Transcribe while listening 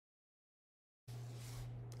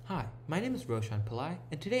Hi, my name is RoshanPillai,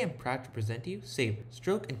 and today I'm proud to present to you SAVR,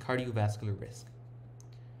 Stroke and Cardiovascular Risk.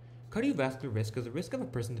 Cardiovascular risk is the risk of a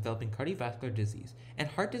person developing cardiovascular disease, and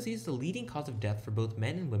heart disease is the leading cause of death for both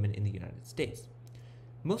men and women in the United States.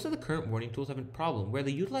 Most of the current warning tools have a problem where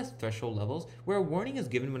they utilize threshold levels where a warning is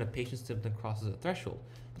given when a patient's symptom crosses a threshold.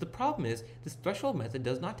 But the problem is, this threshold method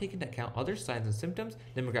does not take into account other signs and symptoms,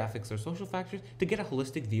 demographics, or social factors to get a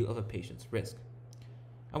holistic view of a patient's risk.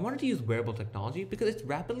 I wanted to use wearable technology because it's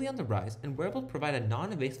rapidly on the rise, and wearables provide a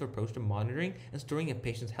non-invasive approach to monitoring and storing a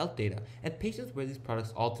patient's health data, and patients wear these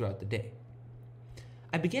products all throughout the day.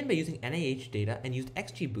 I began by using NIH data and used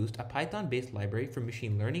XGBoost, a Python-based library for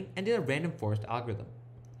machine learning, and did a random forest algorithm.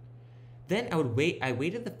 Then I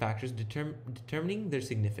weighted the factors determining their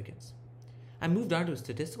significance. I moved on to a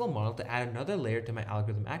statistical model to add another layer to my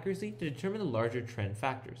algorithm accuracy to determine the larger trend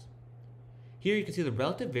factors. Here you can see the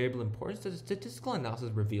relative variable importance that the statistical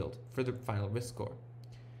analysis revealed for the final risk score.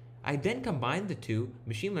 I then combined the two,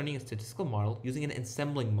 machine learning and statistical model, using an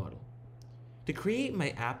assembling model. To create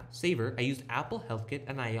my app, SAVR, I used Apple HealthKit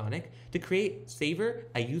and Ionic to create SAVR,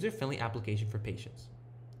 a user-friendly application for patients.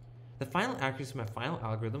 The final accuracy of my final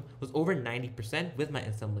algorithm was over 90% with my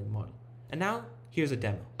assembling model. And now, here's a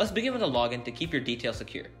demo. Let's begin with a login to keep your details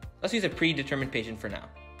secure. Let's use a predetermined patient for now.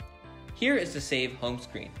 Here is the SAVE home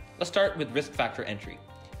screen. Let's start with risk factor entry.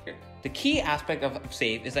 Here. The key aspect of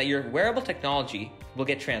SAVE is that your wearable technology will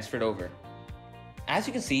get transferred over. As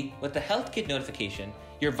you can see, with the health kit notification,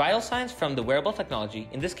 your vital signs from the wearable technology,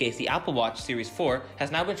 in this case the Apple Watch Series 4,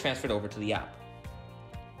 has now been transferred over to the app.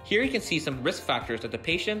 Here you can see some risk factors that the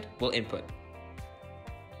patient will input.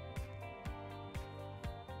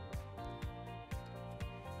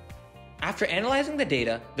 After analyzing the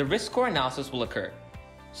data, the risk score analysis will occur.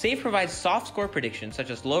 SAVE provides soft score predictions such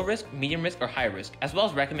as low risk, medium risk, or high risk, as well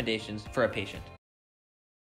as recommendations for a patient.